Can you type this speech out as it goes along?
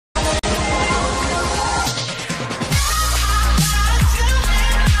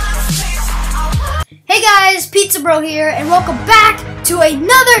Hey guys, Pizza Bro here, and welcome back to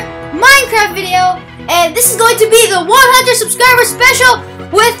another Minecraft video. And this is going to be the 100 subscriber special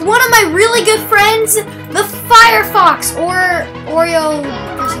with one of my really good friends, the Firefox, or Oreo,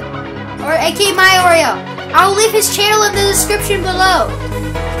 or aka MyOreo. I'll leave his channel in the description below.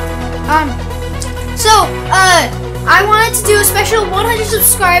 I wanted to do a special 100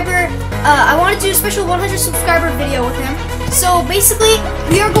 subscriber. Video with him. So basically,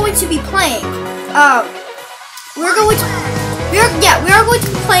 we are going to be playing. We are going to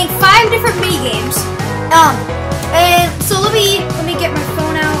be playing 5 different mini games. And so let me get my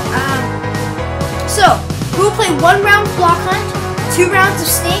phone out. So we will play 1 round block hunt, 2 rounds of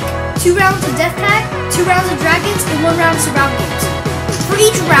snake, 2 rounds of death tag, 2 rounds of dragons, and 1 round of survival games. For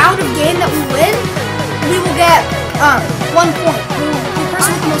each round of game that we win, we will get 1 point. The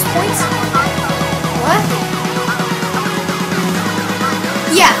person with the most points. What?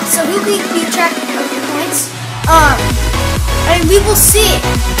 Yeah, so he'll keep track of your points. And we will see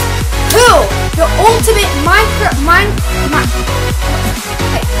who the ultimate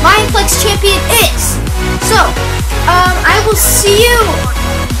Mineplex champion is. So, I will see you.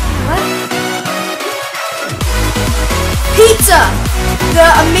 What? Pizza,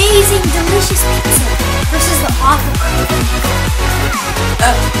 the amazing, delicious pizza versus the awful.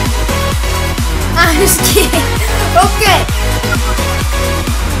 I'm just kidding. Okay.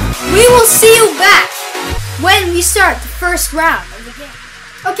 We will see you back when we start the first round of the game.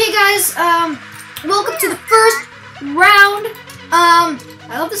 Okay, guys. Welcome to the first round. I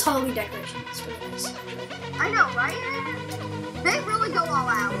love this Halloween decoration. It's really nice. I know, right? They really go all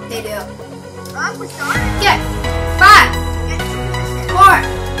out. They do. We're starting. Yeah. 5, 4,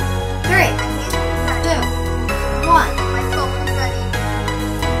 3, 2, 1. My phone is ready.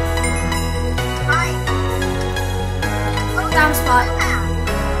 Hi. Down spot.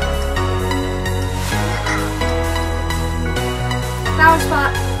 Flower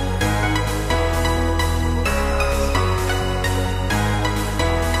spot.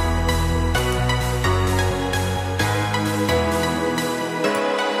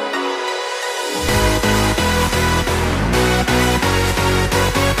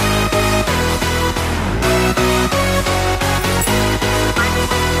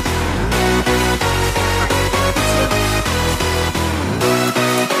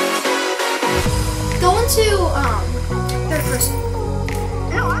 Go into third person.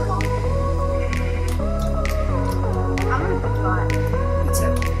 No, I won't. I'm gonna put 5. Me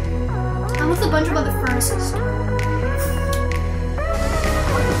too. I'm with a bunch of other furnaces.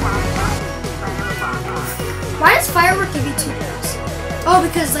 Why does firework give you 2 kills? Oh,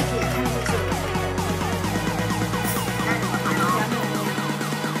 because like it kind of looks like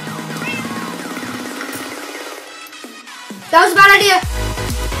that was a bad idea.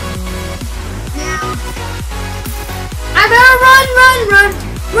 I better run.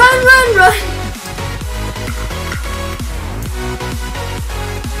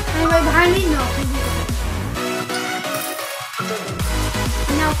 Anybody behind me? No.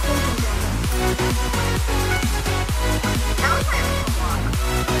 I'm now closing down.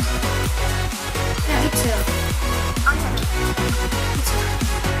 Yeah, me too. I'm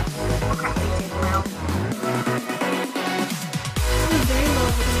very low.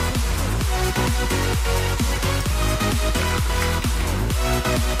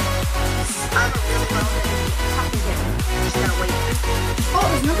 Oh,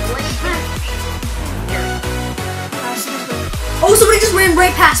 there's another way. Oh, somebody just ran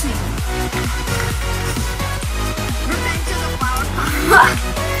right past me.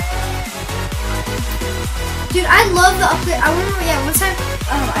 Dude, I love the upgrade. I remember, yeah, one time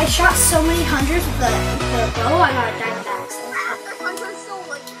I shot so many hundreds with the bow, I got a diamond axe.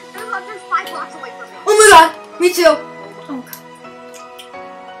 There's 5 blocks away from me. Oh my god, me too. Oh god.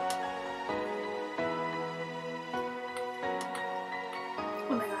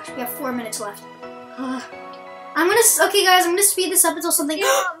 Oh my gosh, we have 4 minutes left. Okay guys, I'm gonna speed this up until somebody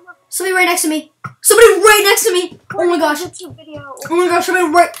right next to me. Somebody right next to me. Oh my gosh. Oh my gosh, somebody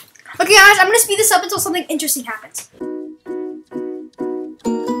right. Okay guys, I'm gonna speed this up until something interesting happens.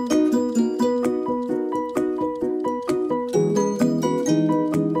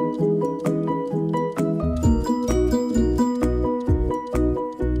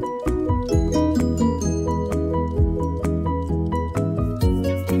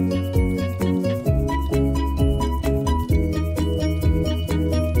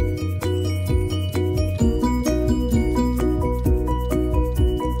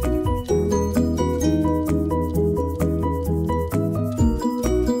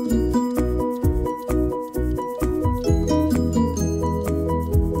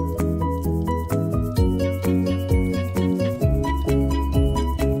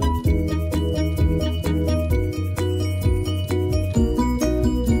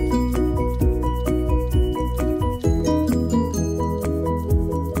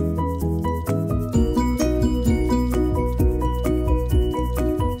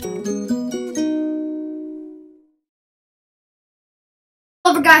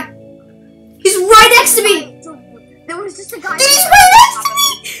 Other guy. He's right next to me. There was just a guy. Dude, he's right next to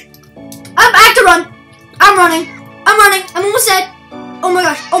me. I have to run. I'm running. I'm running. I'm almost dead. Oh my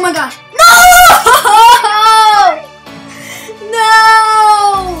gosh. Oh my gosh. No!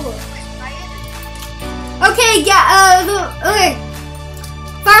 No! Okay, yeah, okay.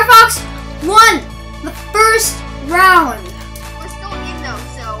 Firefox won the first round. We're still in though,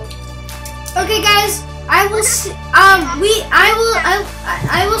 so. Okay, guys, I will see. I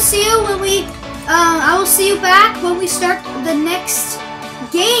will see you when we. I will see you back when we start the next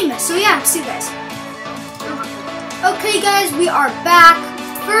game. So yeah, see you guys. Okay, guys, we are back.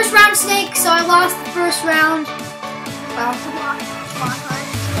 First round, Snake. So I lost the first round.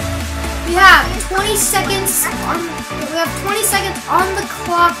 We have 20 seconds on. We have 20 seconds on the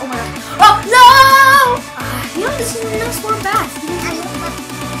clock. Oh my god! Oh no! You know this is a nice one back.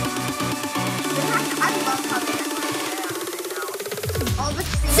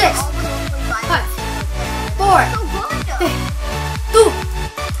 Six, 5, 4, 3, 2,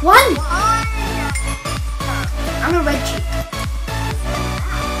 1. I'm a red cheek.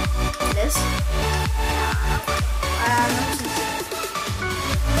 It is.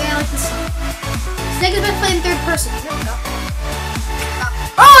 Yeah, I like this song. Snake has been playing third person. There we go.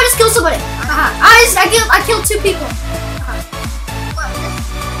 Oh, I just killed somebody. I killed 2 people.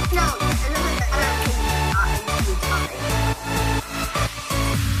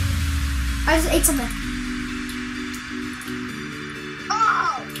 I just ate something.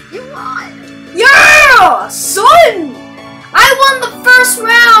 Oh, you won! Yeah, son! I won the first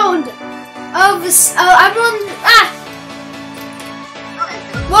round of this. I won.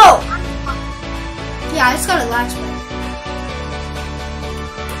 Whoa! Yeah, I just got it last one.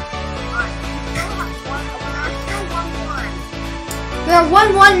 We are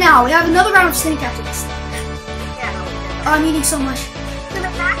 1-1 now. We have another round of Snake after this. Oh, I'm eating so much.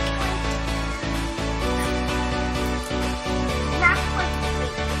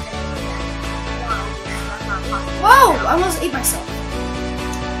 Whoa! I almost ate myself.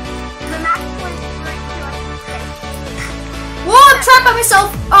 Whoa! I'm trapped by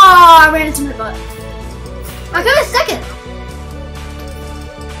myself. Oh, I ran into my butt. I got a second.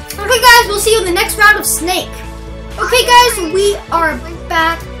 Okay, guys, we'll see you in the next round of Snake. Okay, guys, we are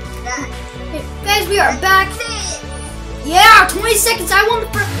back. Okay, guys, we are back. Yeah, 20 seconds. I won the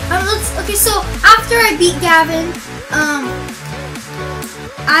first. Okay, so after I beat Gavin,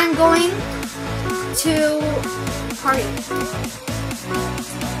 I'm going to party.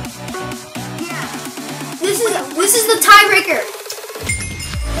 This is the tiebreaker.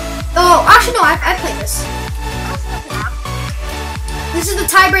 Oh, actually no, I played this. This is the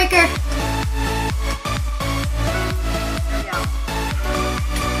tiebreaker.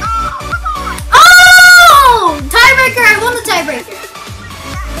 Oh, tiebreaker! I won the tiebreaker.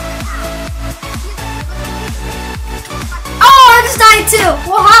 Oh, I just died too.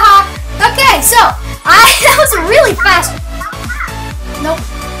 Well, haha. Okay, so that was really fast. Nope.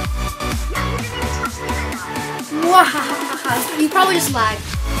 You probably just lagged.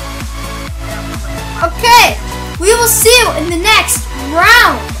 Okay, we will see you in the next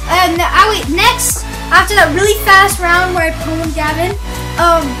round. Wait, next, after that really fast round where I pwned Gavin,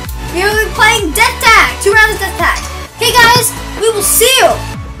 we will be playing Death Tag. 2 rounds of Death Tag. Okay, guys, we will see you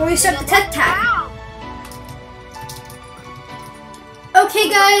when we start the Death Tag. Okay,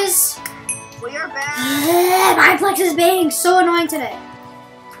 guys. We are back. My Plex is being so annoying today.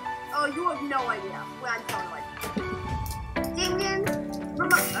 Oh, you have no idea. Well, I'm totally. Damien,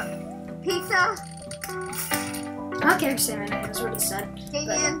 pizza. I don't care if Sam has already said.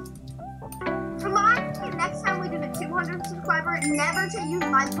 Damien, remind me next time we do the 200 subscriber, never to use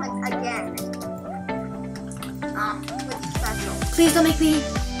MyPlex again. It's special. Please don't make me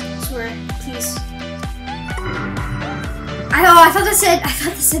swear, please. I thought that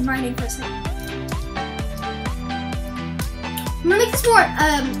said my name for a second. I'm gonna make this more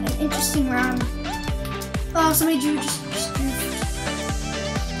an interesting round. Oh, somebody just drew.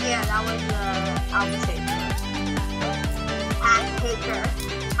 Yeah, that was Alpha Taker.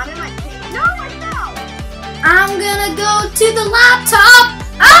 I'm in my cake. No, I fell. I'm gonna go to the laptop.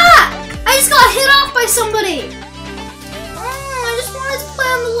 Ah! I just got hit off by somebody. I just wanted to play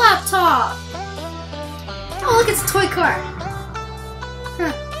on the laptop. Oh, look, it's a toy car.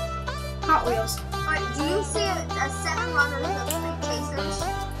 Huh. Hot Wheels. Alright, do you see a 7 runners of Street Chasers?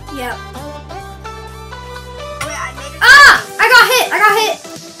 Yep. Wait, I made it. Ah! I got hit.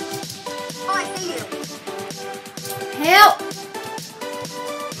 Oh, I see you. Help.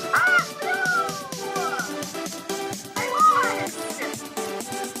 Ah, no! I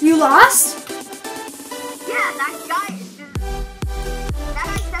lost! You lost? Yeah, that guy is just... That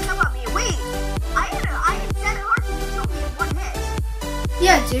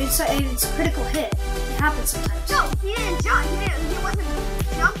dude. It's a critical hit. It happens sometimes. No, he didn't jump. He wasn't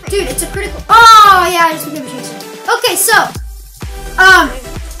jumping. Dude, it's a critical. Oh yeah, I just became a chaser. Okay, so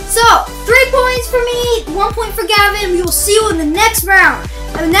 3 points for me, 1 point for Gavin. We will see you in the next round,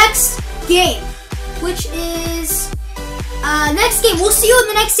 the next game, which is next game. We'll see you in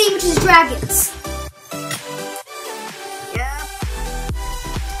the next game, which is Dragons. Yeah.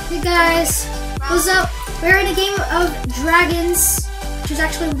 Hey guys, what's up? We're in a game of Dragons, which is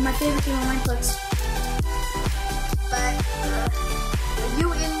actually my favorite game on Mineplex. But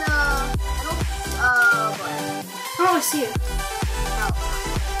you in the what? How do I see you? Oh.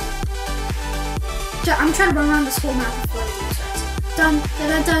 I'm trying to run around this whole map before the game starts. Dun da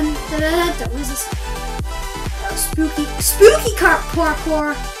da dun da da da da. What is this? Oh, spooky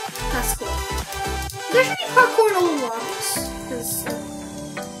parkour. That's cool. There should be parkour in all the levels, because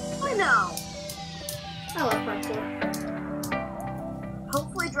I know. I love parkour.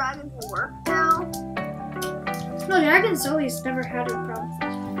 Hopefully dragons will work now. No, Dragons always never had a problem.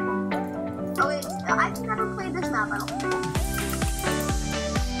 Oh wait, I've never played this map, I don't think.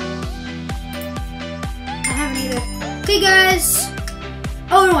 I haven't either. Okay, guys.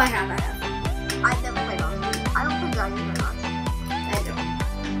 Oh no, I have. I've never played on it. I don't play dragons very much. I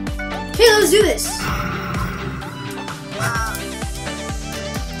don't. Okay, let's do this. Wow.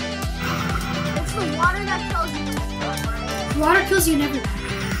 It's the water that kills you, right? Water kills you never.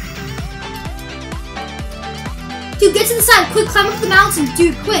 Dude, get to the side. Quick, climb up the mountain.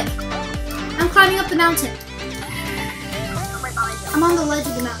 Dude, quick. I'm climbing up the mountain. I'm right behind you. I'm on the ledge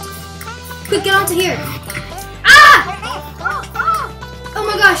of the mountain. Quick, get onto here. Ah! Oh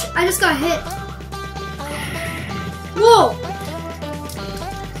my gosh, I just got hit. Whoa!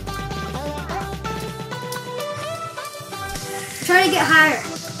 Trying to get higher.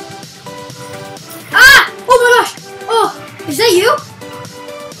 Ah! Oh my gosh! Oh, is that you?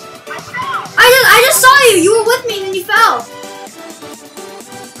 I just saw you. You were with me and then you fell.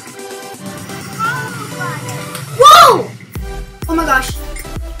 Whoa! Oh my gosh.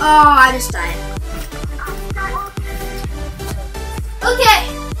 Oh, I just died. Okay.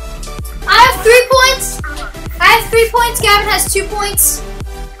 I have 3 points. I have 3 points. Gavin has 2 points.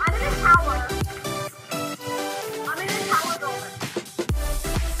 I'm in a tower. I'm in a tower building.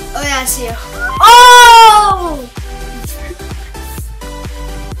 Oh yeah, I see you. Oh!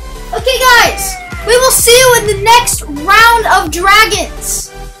 Okay, guys. We will see you in the next round of Dragons.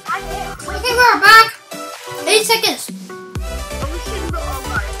 Okay, we're back. 8 seconds.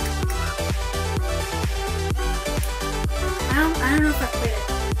 I don't know if I played it.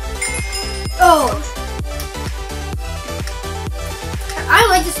 Oh. I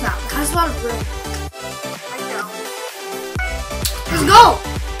like this map. It has a lot of room. I know. Let's go.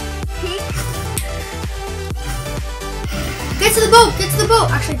 Get to the boat. Get to the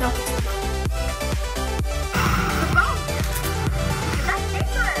boat. Actually, don't get to the boat.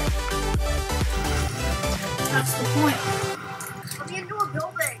 That's the point. Let me into a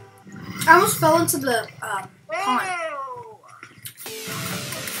building. I almost fell into the pond.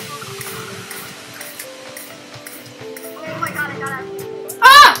 Oh my god, I got it.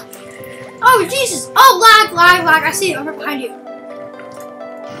 Ah! Oh Jesus! Oh, lag! I see you. I'm right behind you.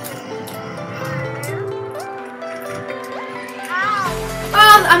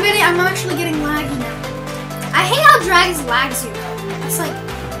 I'm actually getting laggy now. I hate how Dragons lags you though. It's like.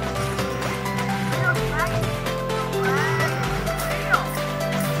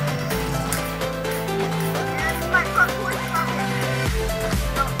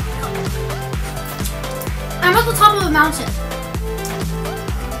 I'm at the top of a mountain.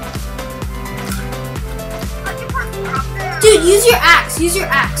 Dude, use your axe. Use your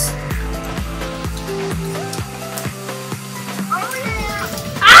axe.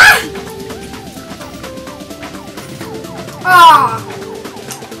 Ah! Oh.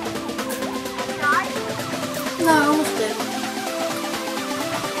 No, I almost did.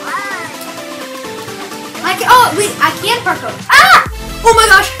 Wait, I can parkour. Ah! Oh my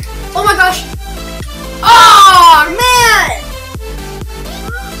gosh. Oh my gosh. Oh man!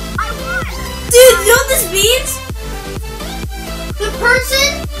 Dude, you know what this means? The person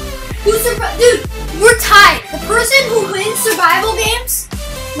who dude, we're tied. The person who wins survival games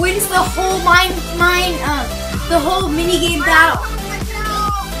wins the whole the whole minigame battle.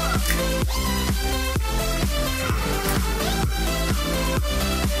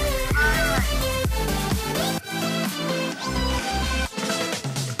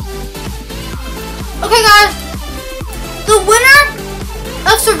 Okay guys, the winner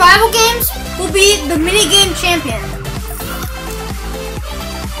of survival games will be the minigame champion.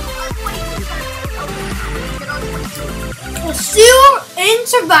 We'll see you in in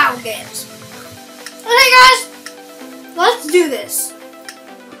survival games. Okay, guys, let's do this.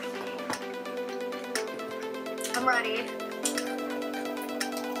 I'm ready.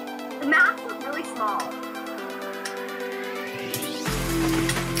 The map was really small.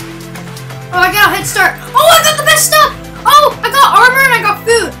 Oh, I got a head start. Oh, I got the best stuff. Oh, I got armor and I got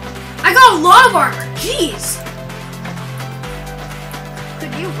food. I got a lot of armor. Jeez.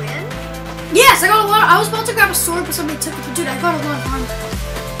 Could you win? Yes, I got a lot. I was about to grab a sword, but somebody took it. But dude, I got a lot of armor.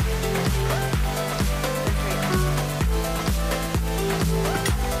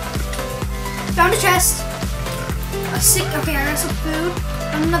 Found a chest. Okay, I got some food.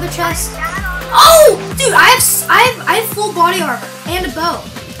 Found another chest. Oh, dude, I have full body armor and a bow.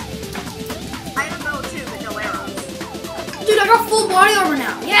 I have a bow too, but no arrows. Dude, I got full body armor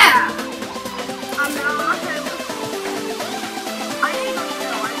now. Yeah. I'm not gonna. I need to know.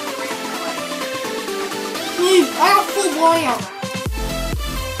 Dude, I got full body armor.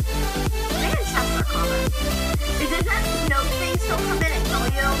 Maybe chests are common. Is that snow thing still come in and kill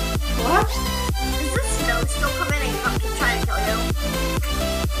you? What? Is the snow still come in and try to kill you?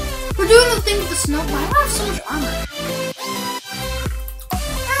 We're doing the thing with the snow. Why do I have so much armor?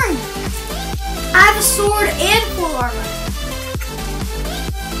 I have a sword and full armor.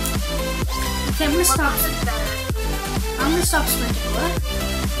 Okay, I'm gonna stop. I'm gonna stop sprinting. What?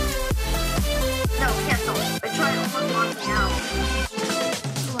 No, cancel. I tried to look on me now.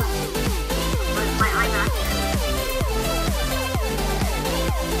 My iMac.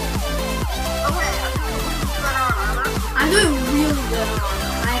 Okay, I'm doing really good on armor.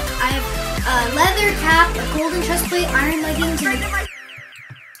 I have a leather cap, a golden chest plate, iron leggings, and my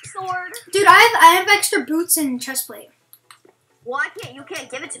sword. dude, I have extra boots and chest plate. Well, you can't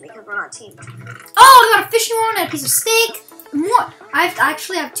give it to me because we're not teamed. Oh, I got a fishing rod and a piece of steak. More. I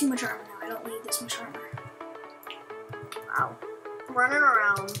actually have too much armor now. I don't need this much armor. Wow. I'm running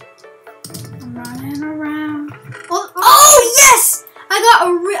around. I'm running around. Oh yes! I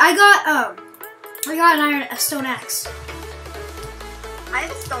got a stone axe. I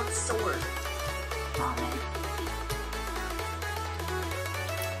have a stone sword. Oh man.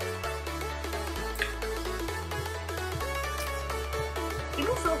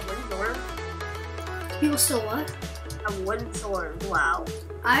 People still have wooden sword. People still what? A wooden sword. Wow.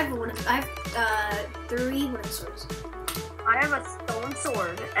 I have 3 wooden swords. I have a stone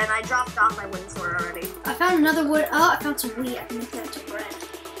sword, and I dropped off my wooden sword already. I found another wood. Oh, I found some wheat. I can make that into bread.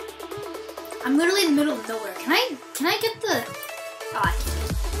 I'm literally in the middle of nowhere. Can I get the? Oh, I can't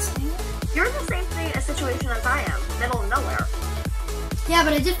use this thing. You're in the same situation as I am, middle of nowhere. Yeah,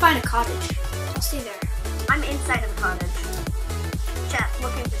 but I did find a cottage. I'll stay there. I'm inside of the cottage.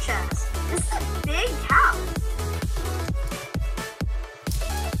 Looking for chests. This is a big house.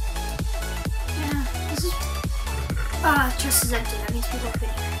 Yeah, this is. Chest is empty. That means people have been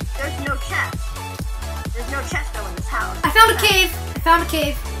here. There's no chest. There's no chest though in this house. I found a cave. I found a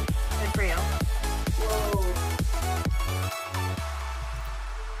cave. Good for you. Whoa.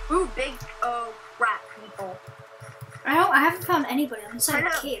 Ooh, big rat people. I haven't found anybody. I'm inside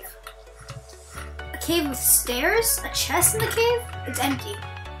a cave. A cave with stairs? A chest in the cave? It's empty.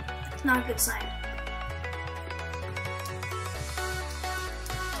 It's not a good sign.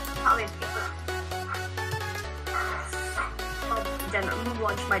 Probably then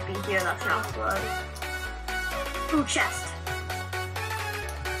lunch might be here, that's not good. Ooh, chest.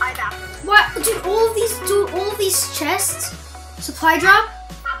 I bathrooms. What? Dude, all of these chests? Supply drop?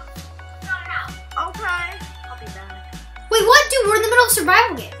 Okay. I'll be back. Wait, what? Dude, we're in the middle of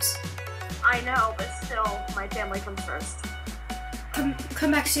survival games. I know, but still, my family comes first.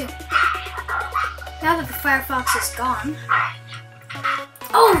 Come back soon. Now that the Firefox is gone.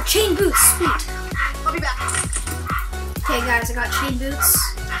 Oh, chain boots, sweet. I'll be back. Okay, guys, I got chain boots.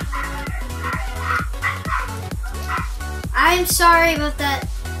 I'm sorry about that.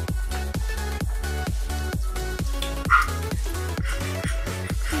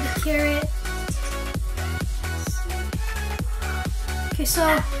 Need a carrot. Okay,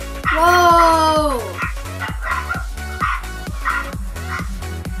 so, whoa!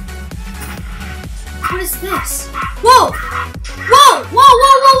 What is this? Whoa! Whoa! Whoa!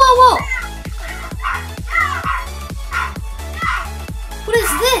 Whoa! Whoa! Whoa! Whoa! What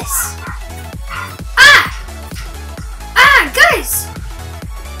is this? Ah! Ah, guys!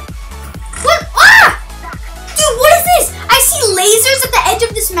 What? Ah! Dude, what is this? I see lasers at the edge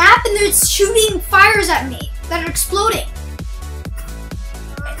of this map, and they're shooting fires at me that are exploding.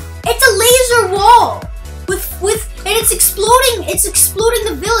 It's a laser wall and it's exploding. It's exploding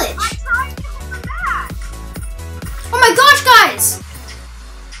the village. I'm trying to open that. Oh my gosh, guys!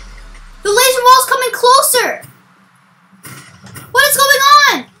 The laser wall's coming closer. What is going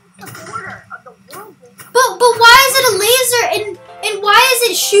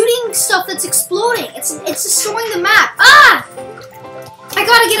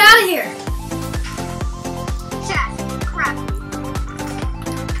gotta get out of here. Chest, crap.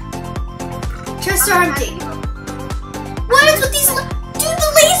 Chests are empty. What is with these? Dude, the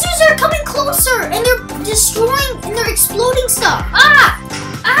lasers are coming closer, and they're destroying, and they're exploding stuff. Ah!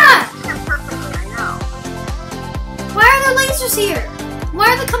 Ah! They're perfectly, I know. Why are there lasers here? Why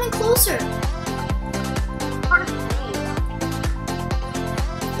are they coming closer? Part of the game.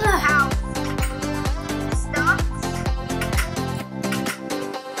 Ugh. Ow. Stuff?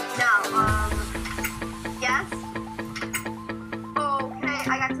 No, yes? Okay,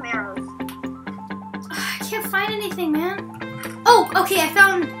 I got some arrows. I can't find anything, man. Oh, okay, I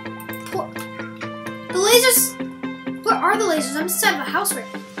found the lasers. Where are the lasers? I'm inside of a house right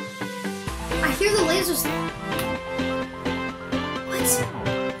now. I hear the lasers. What?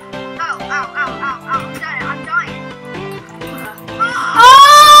 Ow, ow, ow, ow, ow. I'm dying.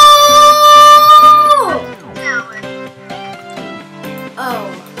 Oh! Now, Oh.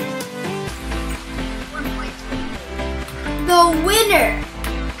 1.2. The winner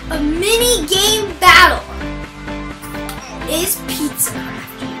of mini game battle is Pizza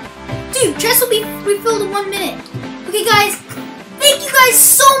Craft. Dude, chests will be refilled in 1 minute. Okay, guys, thank you guys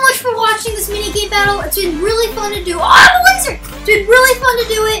so much for watching this mini game battle. It's been really fun to do. Oh, I'm a laser! It's been really fun to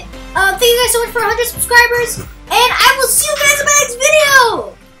do it. Thank you guys so much for 100 subscribers, and I will see you guys in my next video.